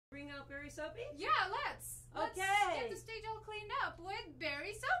out Beary Soapy? Yeah, let's. Okay. Let's get the stage all cleaned up with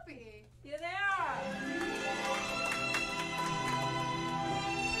Beary Soapy. Here they are.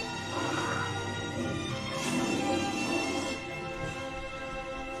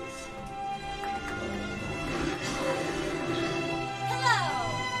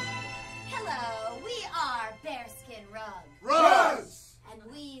 Hello, we are Bearskin Rug. Rise! And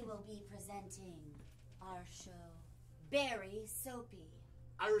we will be presenting our show, Beary Soapy.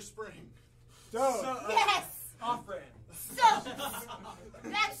 Irish Spring. Yes! Off-brand. Soaps!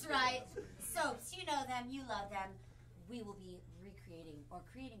 That's right. Soaps, you know them, you love them. We will be recreating or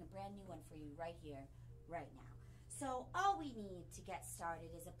creating a brand new one for you right here, right now. So all we need to get started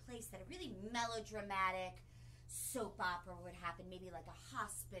is a place that a really melodramatic soap opera would happen, maybe like a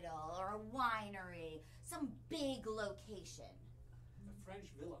hospital or a winery, some big location. A French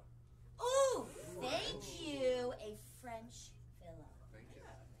villa. Ooh, thank you. A French villa. Thank you.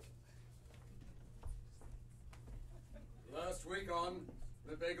 Last week on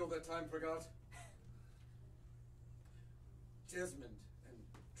The Bagel That Time Forgot, Desmond and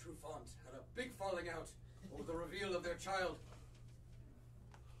Trufant had a big falling out over the reveal of their child.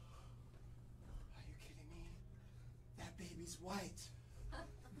 Are you kidding me? That baby's white.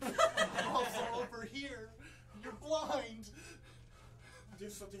 Also over here. You're blind.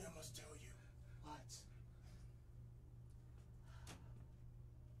 There's something I must tell you. What?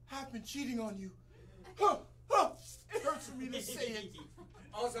 I've been cheating on you. It hurts for me to say it.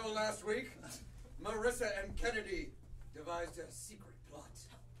 Also last week, Marissa and Kennedy devised a secret plot.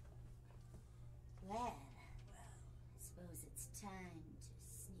 Well, I suppose it's time to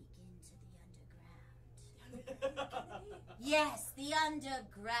sneak into the underground. Yes, the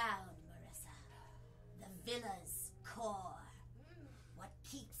underground, Marissa. The villa's core. What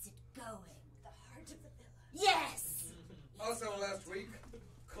keeps it going. The heart of the villa. Yes! Also last week,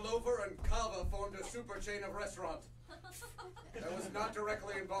 Clover and Kava formed a super chain of restaurant. That was not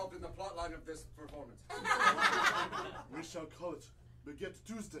directly involved in the plotline of this performance. We shall call it Baguette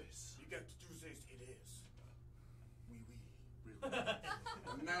Tuesdays. Baguette Tuesdays it is. Oui.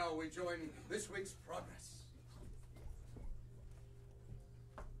 And now we join this week's progress.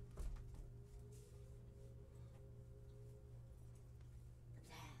 The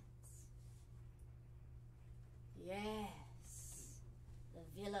plans. Yes. The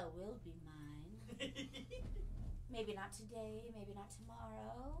villa will be mine. Maybe not today, maybe not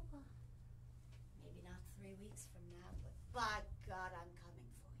tomorrow. Maybe not 3 weeks from now, but by God, I'm coming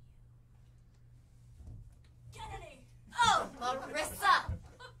for you. Kennedy! Oh, Marissa!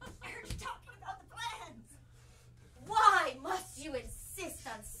 I heard you talking about the plans. Why must you insist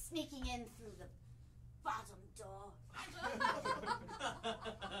on sneaking in through the bottom door? I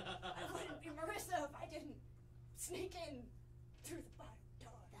wouldn't be Marissa if I didn't sneak in through the bottom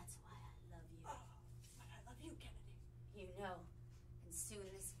door. That's why I love you. Oh, but I love you, Kennedy. You know, and soon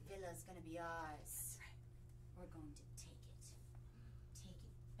this villa's gonna be ours. Right. We're going to take it. Take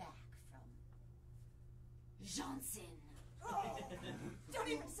it back from Johnson. Oh, don't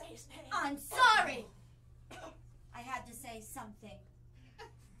even say his name. I'm sorry! I had to say something.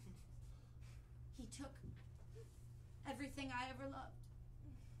 He took everything I ever loved.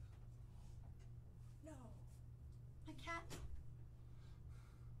 No. My cat.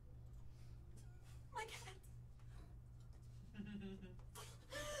 My cat.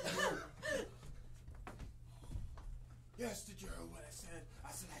 Yes, did you hear what I said?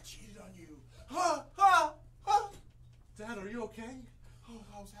 I said I cheated on you. Dad, are you okay? Oh,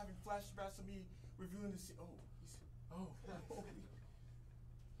 I was having flashbacks of me reviewing the scene.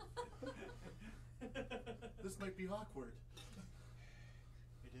 This might be awkward.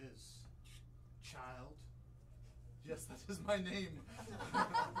 It is. Child. Yes, that is my name.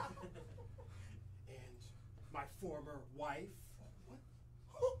 And my former wife.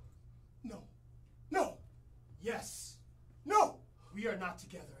 What? No. No. Yes. No. We are not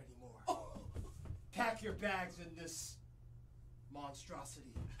together anymore. Pack your bags in this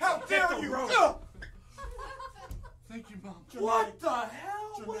monstrosity. How dare you! Thank you, Mom. What the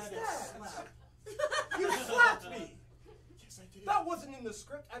hell was that? Slap. You slapped me. Yes, I did. That wasn't in the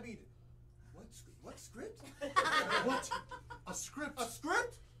script. I mean, what script? What script? What? A script? A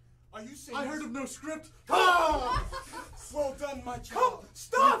script? Are you saying? I heard of no script. Ah! Well done, my child.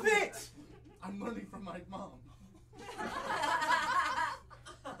 Stop it! I'm learning from my mom.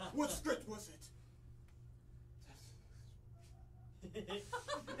 What script was it?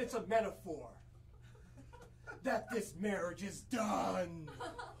 It's a metaphor. That this marriage is done.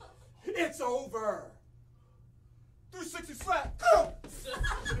 It's over. 360 slap.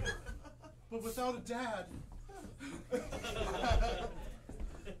 But without a dad.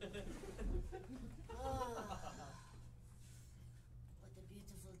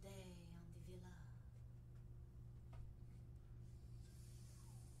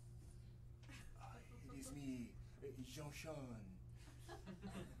 Jean-Sean.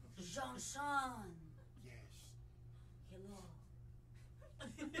 Jean-Sean. Yes. Hello.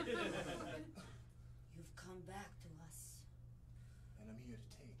 You've come back to us. And I'm here to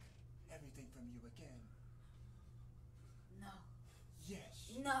take everything from you again. No.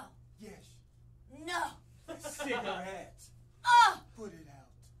 Yes. No. Yes. No. A cigarette. Oh! Put it out.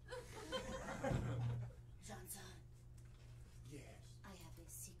 Johnson, Yes. I have a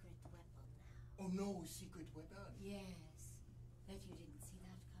secret weapon now. Oh no, secret weapon. Yes. Bet you didn't see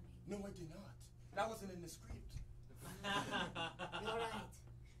that coming. No, I did not. That wasn't in the script. You're right.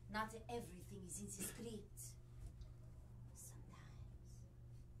 Not everything is in the script. Sometimes.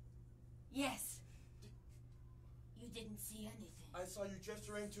 Yes. You didn't see anything. I saw you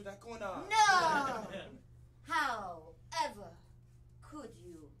gesturing to that corner. No! However could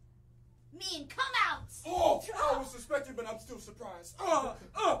you? Mean, come out! Oh! I was suspecting, but I'm still surprised.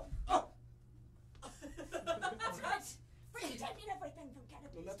 Pretending everything from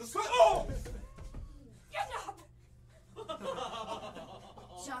Canada. Don't let the sweat. Oh! Get up!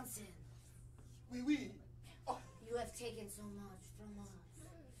 Johnson, Oui. Oh. you have taken so much from us.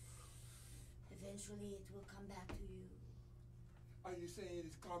 Eventually it will come back to you. Are you saying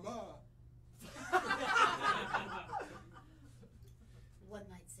it's karma? One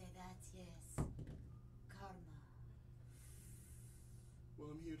might say that, yes. Karma. Well,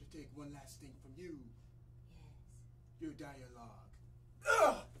 I'm here to take one last thing from you. Yes. Your dialogue.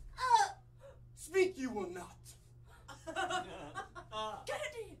 Speak you will not.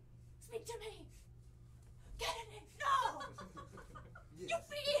 Kennedy! Speak to me! Kennedy! No! Yes. You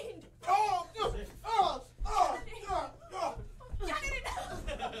fiend! Kennedy, no!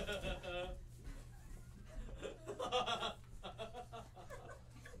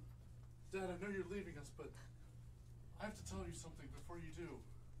 Dad, I know you're leaving us, but I have to tell you something before you do.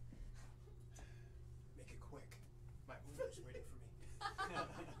 Make it quick. My Uber's waiting for me.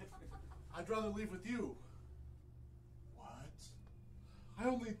 I'd rather leave with you. What? I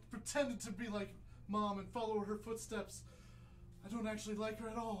only pretended to be like Mom and follow her footsteps. I don't actually like her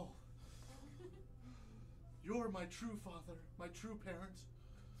at all. You're my true father, my true parent.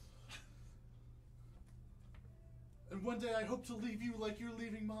 And one day I hope to leave you like you're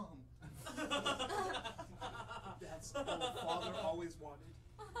leaving Mom. That's all Father always wanted.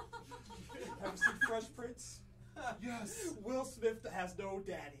 Have you seen Fresh Prince? Yes, Will Smith has no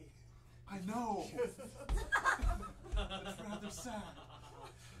daddy. I know. It's rather sad.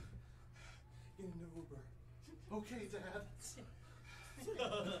 Get in the Uber. Okay, Dad.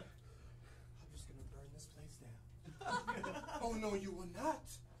 I'm just gonna burn this place down. Oh no, you will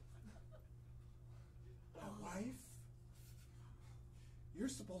not. My wife? You're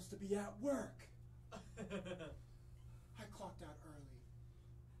supposed to be at work. I clocked out early.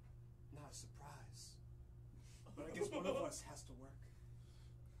 Not a surprise. But I guess one of us has to work.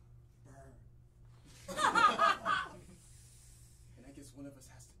 Burn. And I guess one of us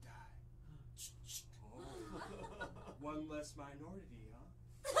has to die. One less minority, huh?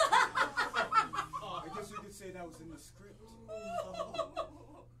 I guess we could say that was in the script.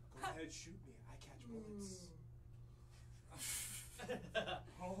 Go ahead, shoot me. I catch bullets.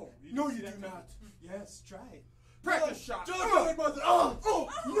 Oh, no, you do not. Yes, try it. Practice shot. Don't do it, mother.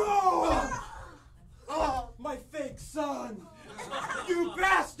 No! Oh, my fake son! You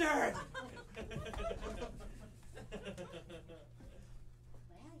bastard! Well,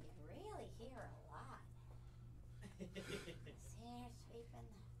 you really hear a lot. Singers sweeping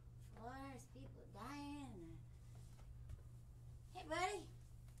the floors, people dying. Hey, buddy,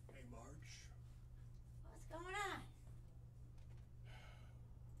 Hey, Marge. what's going on?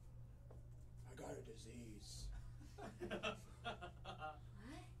 I got a disease. What?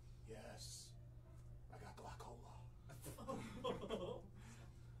 Yes. I got glaucoma.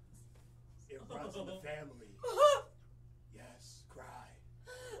 It runs in the family. Yes, cry.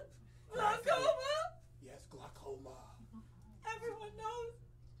 Glaucoma? Yes, glaucoma. Everyone knows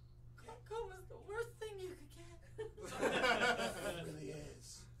glaucoma's the worst thing you could get. It really is.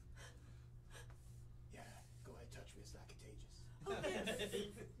 Yeah, go ahead, touch me. It's not contagious.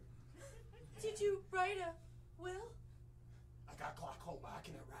 Did you write a will? I got glaucoma. I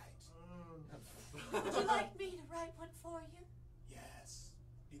cannot write. Would you like me to write one for you? Yes.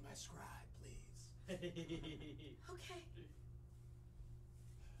 Be my scribe, please. Okay.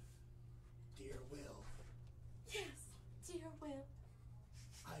 Dear Will, Yes, dear Will.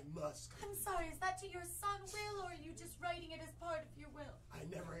 I must. I'm sorry, is that to your son, Will, or are you just writing it as part of your will? I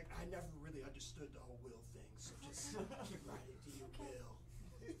never really understood the whole will thing, so just keep writing, dear Will.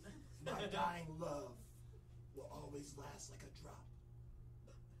 My dying love will always last like a drop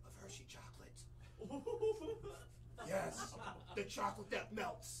of Hershey chocolate. Yes, the chocolate that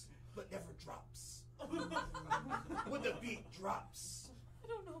melts but never drops. When the beat drops, I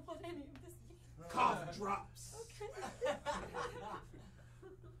don't know what any of this means. cough drops. Okay.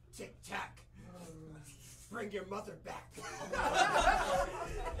 Tic tac. Bring your mother back.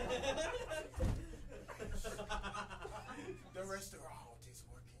 The restaurant is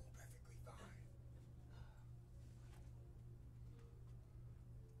working perfectly fine.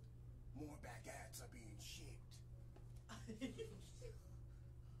 More baguettes are being shipped.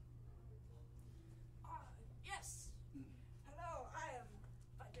 Yes. Hello, I am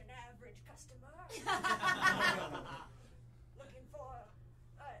but an average customer. Looking for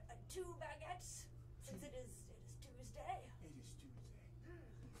 2 baguettes, since it is Tuesday. It is Tuesday.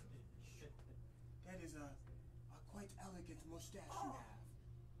 That is a quite elegant mustache you have.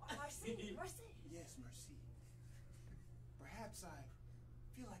 Merci, merci. Yes, merci. Perhaps I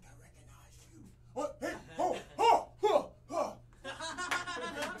feel like I recognize you. Oh, hey, oh.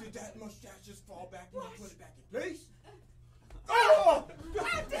 Did that mustache just fall back and you put it back in place? Oh!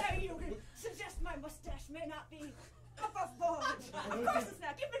 How dare you suggest my mustache may not be above board? Of course it's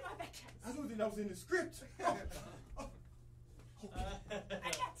not. Give me my baguettes. I don't think that was in the script. Baguettes.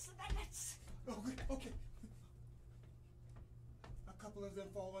 Okay. A couple of them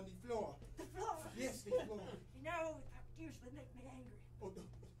fall on the floor. The floor. Yes, the floor. You know, that would usually make me angry. Oh, no.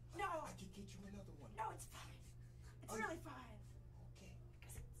 No. I can get you another one. No, it's fine. It's really fine. Okay.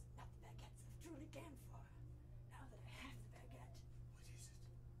 Because it's not the baguettes I've truly came for. Now that I have the baguette. What is it?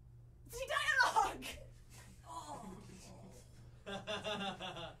 It's the dialogue!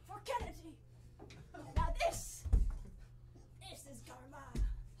 For Kennedy. Now this is karma.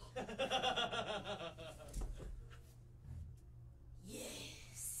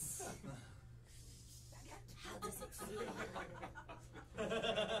 Yes. Baguette. How does it feel?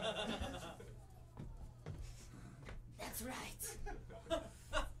 That's right. It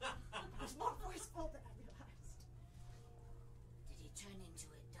was more forceful than I realized. Did he turn into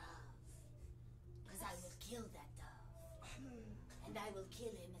a dove? Because I will kill that dove. And I will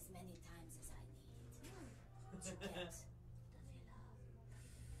kill him as many times as I need to get the villa.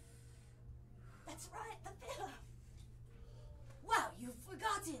 That's right, the villa. Wow, you've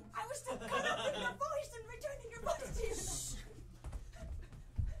forgotten. I was still caught up in your voice and returning your voice to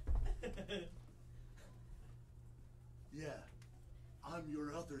you. Yeah, I'm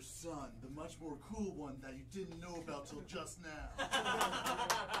your other son, the much more cool one that you didn't know about till just now.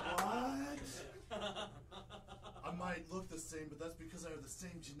 What? I might look the same, but that's because I have the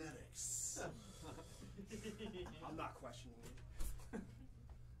same genetics. I'm not questioning it.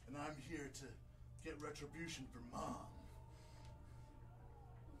 And I'm here to get retribution for Mom.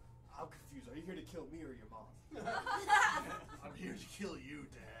 I'm confused. Are you here to kill me or your mom? I'm here to kill you,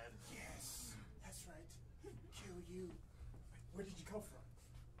 Dad. Yes, that's right. Kill you. Wait, where did you come from?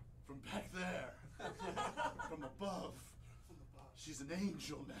 From back there. From above. From above. She's an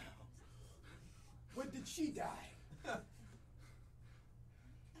angel now. When did she die?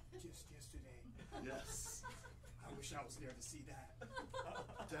 Just yesterday. Yes. I wish I was there to see that.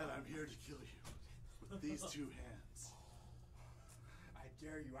 Dad, I'm here to kill you. With these 2 hands. I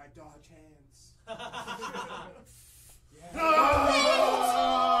dare you. I dodge hands. Yeah.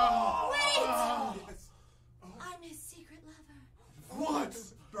 Wait! Yes. I'm his secret lover. What?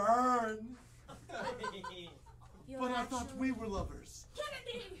 Burn. You're But I thought actually- we were lovers.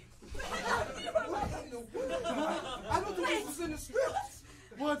 Kennedy! What in the world? I don't think this was in the script.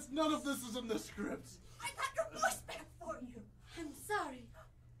 What? None of this is in the script. I got your voice back for you. I'm sorry.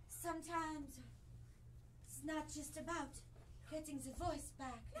 Sometimes it's not just about getting the voice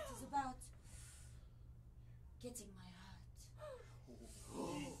back. It is about getting my heart.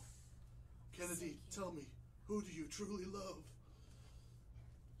 Kennedy, tell me, who do you truly love?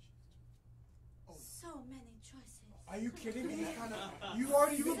 So many choices. Are you kidding me? You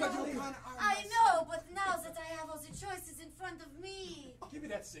already look like you kind of. I know, but now that I have all the choices in front of me. Give me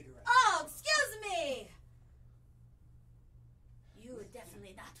that cigarette. Oh, excuse me! You are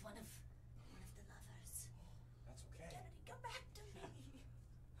definitely not one of the lovers. That's okay. Kennedy, come back to me.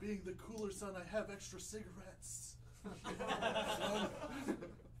 Being the cooler son, I have extra cigarettes. Son,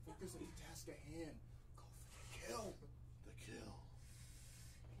 focus on the task at hand. Go for the kill. The kill.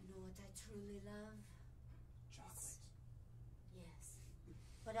 You know what I truly love? Chocolate. Yes.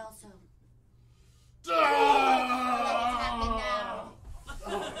 But also, Ah!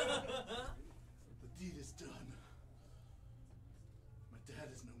 The deed is done. My dad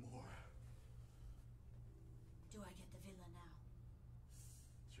is no more. do I get the villa now?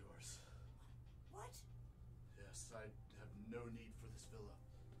 It's yours. What? Yes, I have no need for this villa.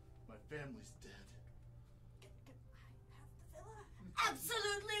 My family's dead.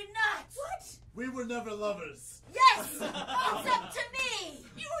 We were never lovers. Yes! It's up to me!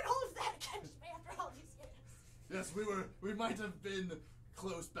 You would hold that against me after all these years. Yes, we might have been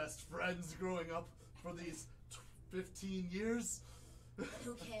close best friends growing up for these 15 years.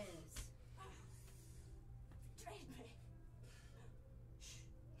 Who cares? Betrayed me.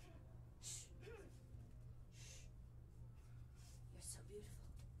 You're so beautiful.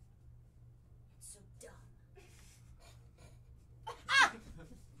 And so dumb.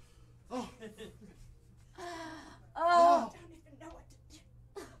 Oh, Oh! I don't even know what to do.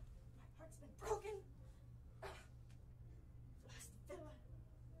 My heart's been broken. Lost Villa.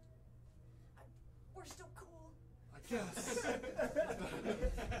 We're still cool. I guess.